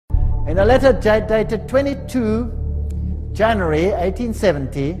In a letter dated 22 January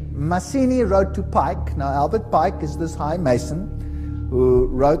 1870, Mazzini wrote to Pike. Now, Albert Pike is this high mason who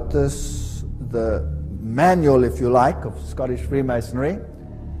wrote the manual, if you like, of Scottish Freemasonry.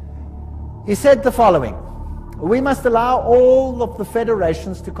 He said the following: "We must allow all of the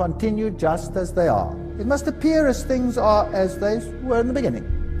federations to continue just as they are. It must appear as things are as they were in the beginning,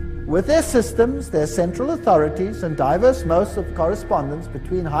 with their systems, their central authorities, and diverse modes of correspondence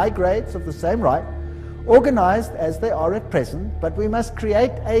between high grades of the same right, organized as they are at present, but we must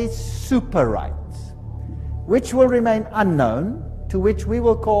create a super right, which will remain unknown, to which we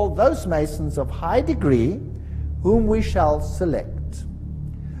will call those Masons of high degree, whom we shall select.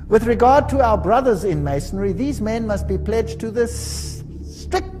 With regard to our brothers in Masonry, these men must be pledged to the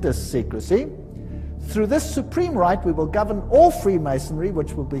strictest secrecy. Through this supreme right, we will govern all Freemasonry,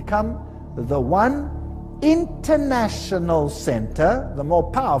 which will become the one international center, the more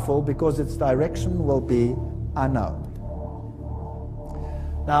powerful because its direction will be unknown."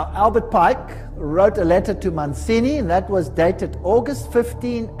 Now, Albert Pike wrote a letter to Mazzini, and that was dated August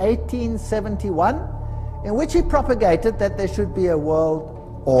 15, 1871, in which he propagated that there should be a world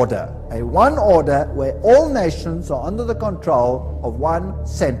order, a one order where all nations are under the control of one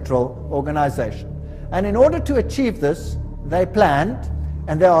central organization. And in order to achieve this, they planned,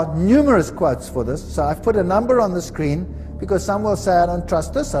 and there are numerous quotes for this, so I've put a number on the screen because some will say, I don't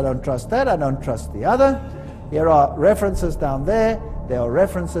trust this, I don't trust that, I don't trust the other. Here are references down there, there are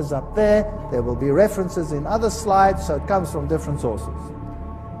references up there, there will be references in other slides, so it comes from different sources.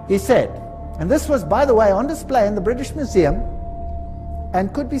 He said, and this was, by the way, on display in the British Museum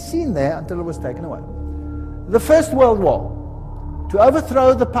and could be seen there until it was taken away. The First World War, to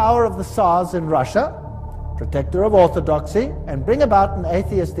overthrow the power of the Tsars in Russia, protector of orthodoxy, and bring about an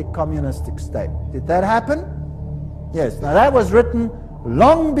atheistic communistic state. Did that happen? Yes. Now that was written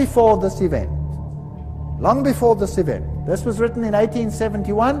long before this event. Long before this event. This was written in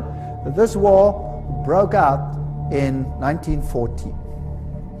 1871, but this war broke out in 1914.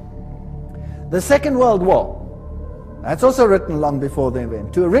 The Second World War, that's also written long before the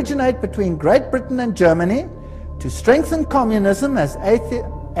event, to originate between Great Britain and Germany, to strengthen communism as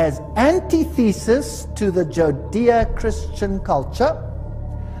antithesis to the Judeo-Christian culture,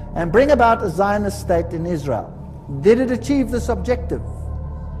 and bring about a Zionist state in Israel. Did it achieve this objective?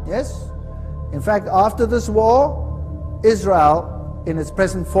 Yes. In fact, after this war, Israel, in its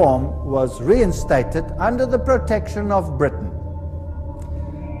present form, was reinstated under the protection of Britain.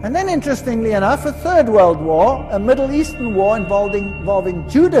 And then, interestingly enough, a Third World War, a Middle Eastern war involving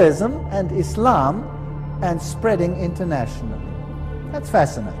Judaism and Islam, and spreading internationally. That's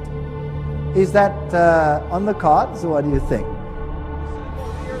fascinating. Is that on the cards, or what do you think?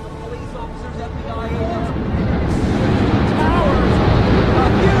 Here, the police officers, FBI agents, towers,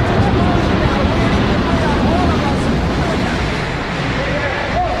 a huge explosion now, waiting to bring out all of us.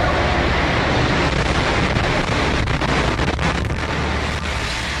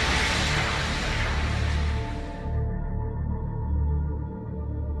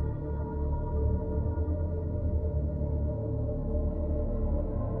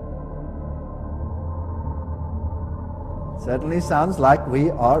 Certainly sounds like we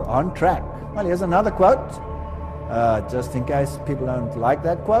are on track. Well, here's another quote, just in case people don't like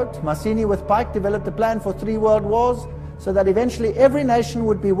that quote. Mazzini with Pike developed a plan for 3 world wars so that eventually every nation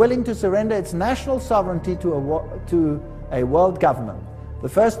would be willing to surrender its national sovereignty to a world government. The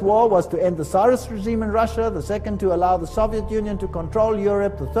first war was to end the Tsarist regime in Russia, the second to allow the Soviet Union to control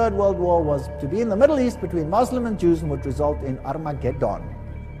Europe, the Third World War was to be in the Middle East between Muslim and Jews and would result in Armageddon.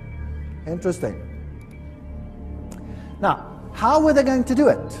 Interesting. Now, how were they going to do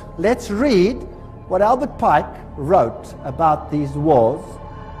it? Let's read what Albert Pike wrote about these wars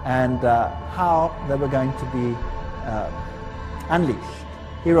and how they were going to be unleashed.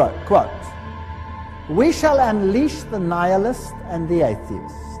 He wrote, quote, "We shall unleash the nihilist and the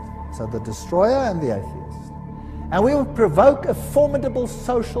atheist," so the destroyer and the atheist, "and we will provoke a formidable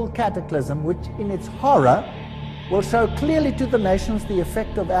social cataclysm which in its horror will show clearly to the nations the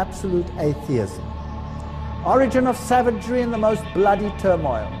effect of absolute atheism. Origin of savagery and the most bloody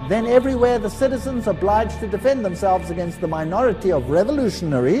turmoil. Then everywhere the citizens obliged to defend themselves against the minority of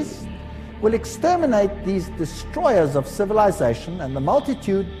revolutionaries will exterminate these destroyers of civilization, and the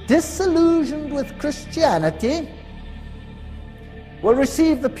multitude, disillusioned with Christianity, will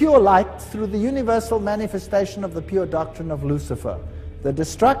receive the pure light through the universal manifestation of the pure doctrine of Lucifer. The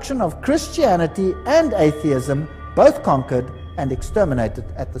destruction of Christianity and atheism, both conquered and exterminated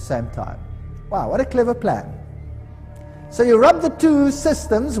at the same time." Wow, what a clever plan. So you rub the two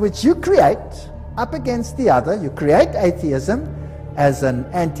systems which you create up against the other. You create atheism, as an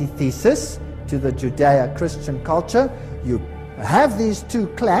antithesis to the Judeo-Christian culture. You have these two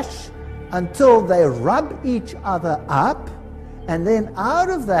clash until they rub each other up, and then out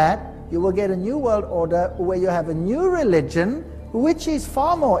of that you will get a new world order where you have a new religion which is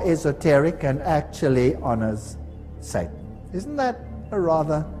far more esoteric and actually honors Satan. Isn't that a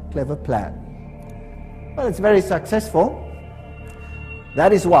rather clever plan? Well, it's very successful.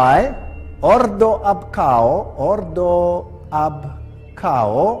 That is why Ordo ab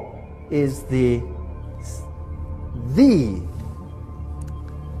Cao is the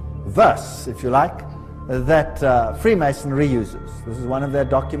verse, if you like, that Freemasonry uses. This is one of their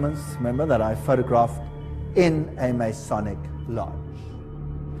documents, remember, that I photographed in a Masonic lodge.